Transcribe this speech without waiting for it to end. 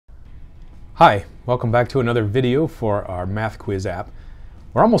Hi, welcome back to another video for our math quiz app.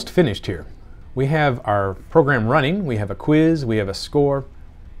 We're almost finished here. We have our program running, we have a quiz, we have a score,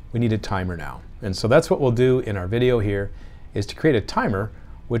 we need a timer now. And so that's what we'll do in our video here, is to create a timer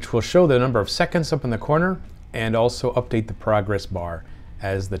which will show the number of seconds up in the corner and also update the progress bar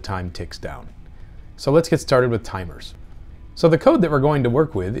as the time ticks down. So let's get started with timers. So the code that we're going to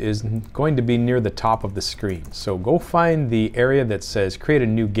work with is going to be near the top of the screen. So go find the area that says create a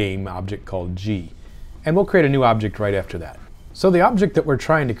new game object called G, and we'll create a new object right after that. So the object that we're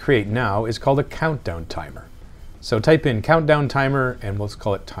trying to create now is called a countdown timer. So type in countdown timer and let's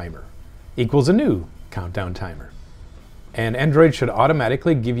call it timer equals a new countdown timer. And Android should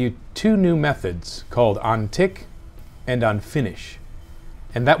automatically give you two new methods called onTick and onFinish.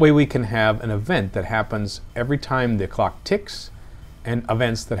 And that way we can have an event that happens every time the clock ticks and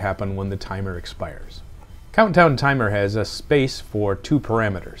events that happen when the timer expires. Countdown timer has a space for two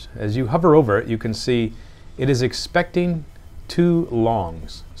parameters. As you hover over it, you can see it is expecting two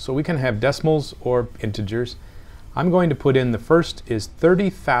longs. So we can have decimals or integers. I'm going to put in the first is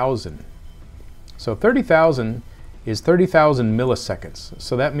 30,000. So 30,000 is 30,000 milliseconds.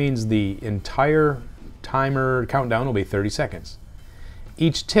 So that means the entire timer countdown will be 30 seconds.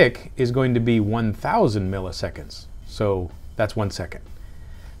 Each tick is going to be 1,000 milliseconds, so that's 1 second.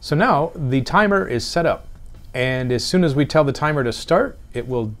 So now the timer is set up, and as soon as we tell the timer to start, it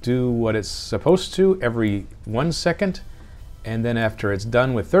will do what it's supposed to every 1 second, and then after it's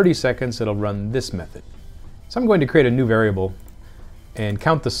done with 30 seconds, it'll run this method. So I'm going to create a new variable and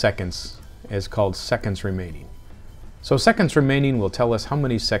count the seconds as called seconds remaining. So seconds remaining will tell us how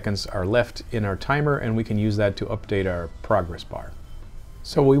many seconds are left in our timer, and we can use that to update our progress bar.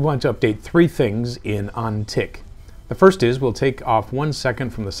 So we want to update three things in onTick. The first is we'll take off 1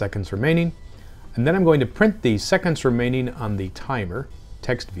 second from the seconds remaining, and then I'm going to print the seconds remaining on the timer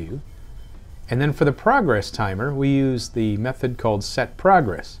text view. And then for the progress timer, we use the method called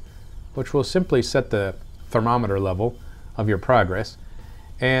setProgress, which will simply set the thermometer level of your progress.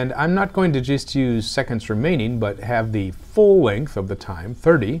 And I'm not going to just use seconds remaining, but have the full length of the time,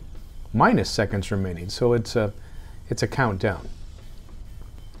 30, minus seconds remaining. So it's a countdown.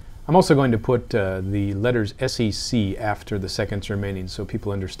 I'm also going to put the letters SEC after the seconds remaining so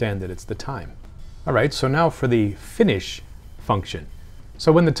people understand that it's the time. Alright, so now for the finish function.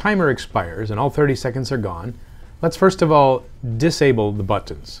 So when the timer expires and all 30 seconds are gone, let's first of all disable the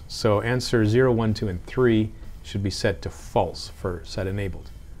buttons. So answer 0, 1, 2, and 3 should be set to false for set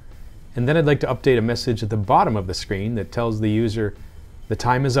enabled. And then I'd like to update a message at the bottom of the screen that tells the user the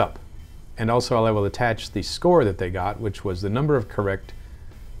time is up. And also I will attach the score that they got, which was the number of correct,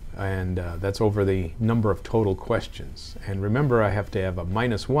 and that's over the number of total questions. And remember, I have to have a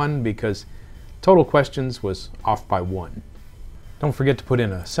 -1 because total questions was off by 1. Don't forget to put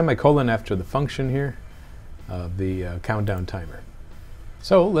in a semicolon after the function here of the countdown timer.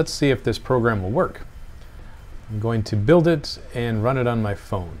 So let's see if this program will work. I'm going to build it and run it on my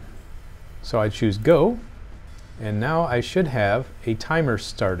phone. So I choose Go, and now I should have a timer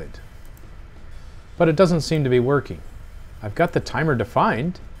started. But it doesn't seem to be working. I've got the timer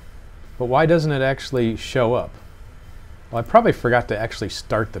defined, but why doesn't it actually show up? Well, I probably forgot to actually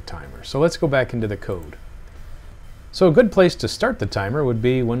start the timer. So let's go back into the code. So a good place to start the timer would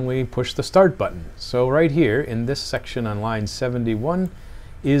be when we push the start button. So right here in this section on line 71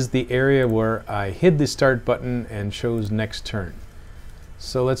 is the area where I hid the start button and chose next turn.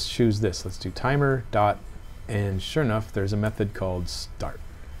 So let's choose this. Let's do timer dot, and sure enough, there's a method called start.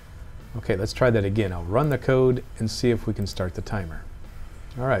 Okay, let's try that again. I'll run the code and see if we can start the timer.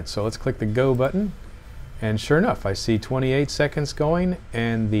 Alright, so let's click the Go button, and sure enough, I see 28 seconds going,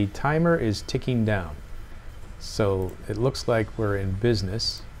 and the timer is ticking down. So it looks like we're in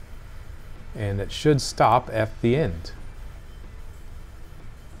business, and it should stop at the end.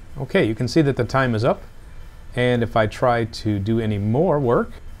 Okay, you can see that the time is up, and if I try to do any more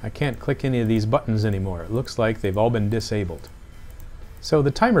work, I can't click any of these buttons anymore. It looks like they've all been disabled. So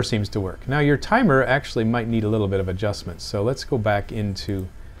the timer seems to work. Now your timer actually might need a little bit of adjustment. So let's go back into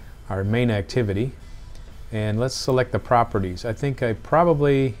our main activity and let's select the properties. I think I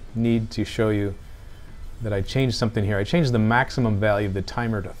probably need to show you that I changed something here. I changed the maximum value of the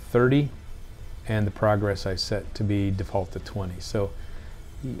timer to 30 and the progress I set to be default to 20. So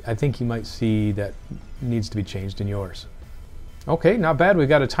I think you might see that needs to be changed in yours. Okay, not bad. We've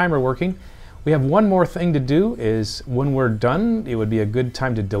got a timer working. We have one more thing to do. Is when we're done, it would be a good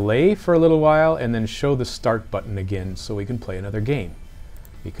time to delay for a little while and then show the start button again so we can play another game,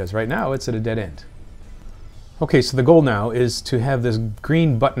 because right now it's at a dead end. Okay, so the goal now is to have this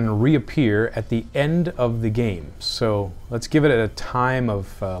green button reappear at the end of the game. So let's give it a time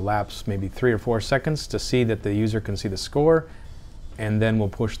of lapse, maybe 3 or 4 seconds, to see that the user can see the score, and then we'll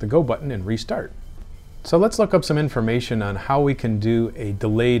push the go button and restart. So let's look up some information on how we can do a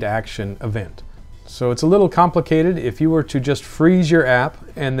delayed action event. So it's a little complicated. If you were to just freeze your app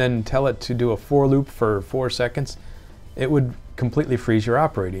and then tell it to do a for loop for 4 seconds, it would completely freeze your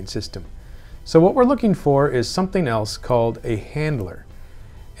operating system. So what we're looking for is something else called a handler.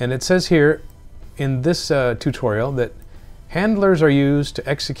 And it says here in this tutorial that handlers are used to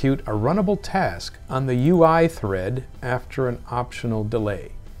execute a runnable task on the UI thread after an optional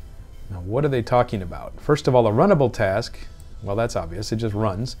delay. Now, what are they talking about? First of all, a runnable task, well, that's obvious, it just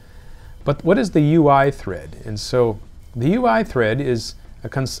runs. But what is the UI thread? And so the UI thread is a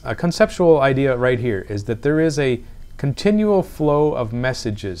conceptual idea right here, is that there is a continual flow of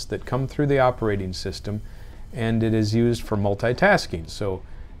messages that come through the operating system, and it is used for multitasking. So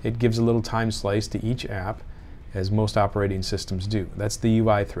it gives a little time slice to each app, as most operating systems do. That's the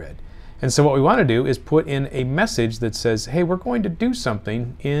UI thread. And so what we want to do is put in a message that says, hey, we're going to do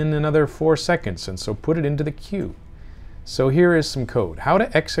something in another 4 seconds, and so put it into the queue. So here is some code. How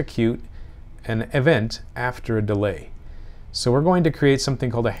to execute an event after a delay. So we're going to create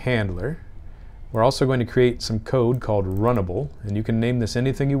something called a handler. We're also going to create some code called runnable, and you can name this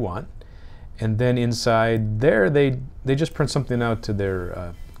anything you want. And then inside there, they just print something out to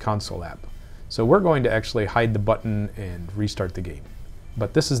their console app. So we're going to actually hide the button and restart the game.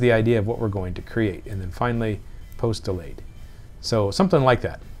 But this is the idea of what we're going to create. And then finally, post delayed. So something like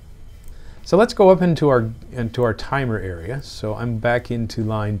that. So let's go up into our timer area. So I'm back into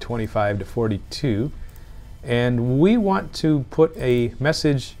line 25 to 42. And we want to put a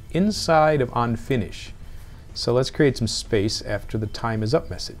message inside of on finish. So let's create some space after the time is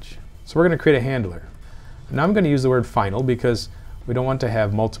up message. So we're going to create a handler. Now I'm going to use the word final because we don't want to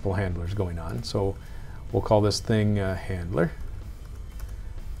have multiple handlers going on. So we'll call this thing handler,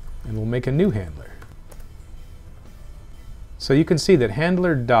 and we'll make a new handler. So you can see that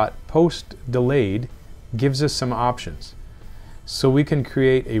handler.postDelayed gives us some options. So we can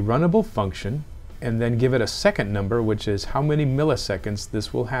create a runnable function and then give it a second number, which is how many milliseconds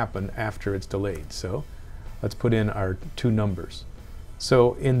this will happen after it's delayed. So let's put in our 2 numbers.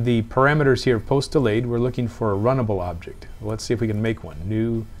 So in the parameters here of post delayed, we're looking for a runnable object. Well, let's see if we can make one.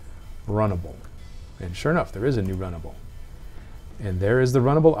 New runnable. And sure enough, there is a new runnable. And there is the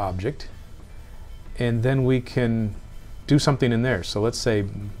runnable object. And then we can do something in there. So let's say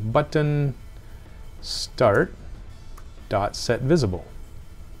button start dot set visible.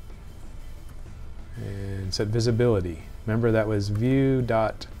 And set visibility. Remember, that was view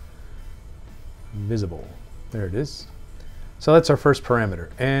dot visible. There it is. So that's our first parameter.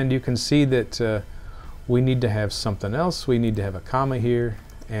 And you can see that we need to have something else. We need to have a comma here.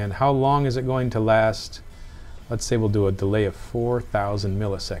 And how long is it going to last? Let's say we'll do a delay of 4,000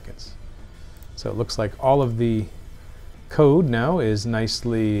 milliseconds. So it looks like all of the code now is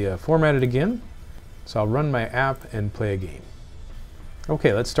nicely formatted again. So I'll run my app and play a game.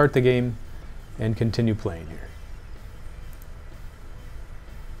 Okay, let's start the game and continue playing here.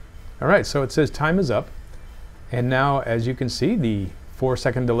 All right, so it says time is up. And now, as you can see, the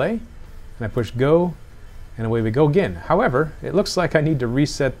 4-second delay, and I push go, and away we go again. However, it looks like I need to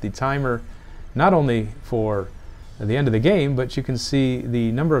reset the timer not only for the end of the game, but you can see the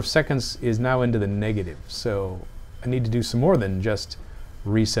number of seconds is now into the negative. So I need to do some more than just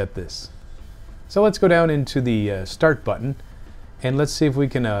reset this. So let's go down into the start button, and let's see if we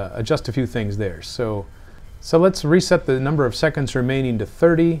can adjust a few things there. So let's reset the number of seconds remaining to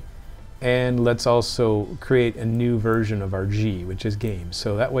 30. And let's also create a new version of our G, which is game.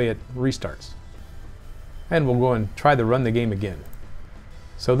 So that way it restarts. And we'll go and try to run the game again.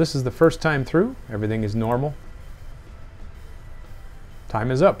 So this is the first time through. Everything is normal. Time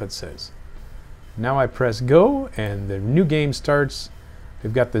is up, it says. Now I press go, and the new game starts.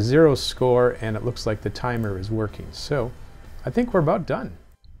 We've got the 0 score, and it looks like the timer is working. So I think we're about done.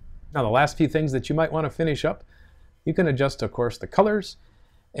 Now the last few things that you might want to finish up, you can adjust, of course, the colors.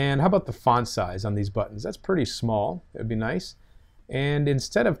 And how about the font size on these buttons? That's pretty small. It would be nice. And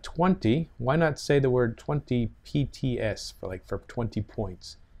instead of 20, why not say the word 20 PTS for 20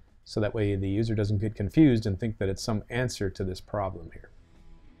 points? So that way the user doesn't get confused and think that it's some answer to this problem here.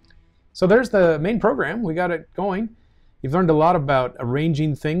 So there's the main program. We got it going. You've learned a lot about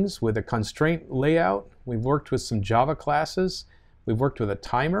arranging things with a constraint layout. We've worked with some Java classes. We've worked with a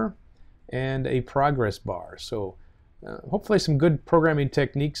timer and a progress bar. So hopefully some good programming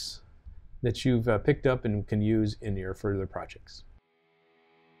techniques that you've picked up and can use in your further projects.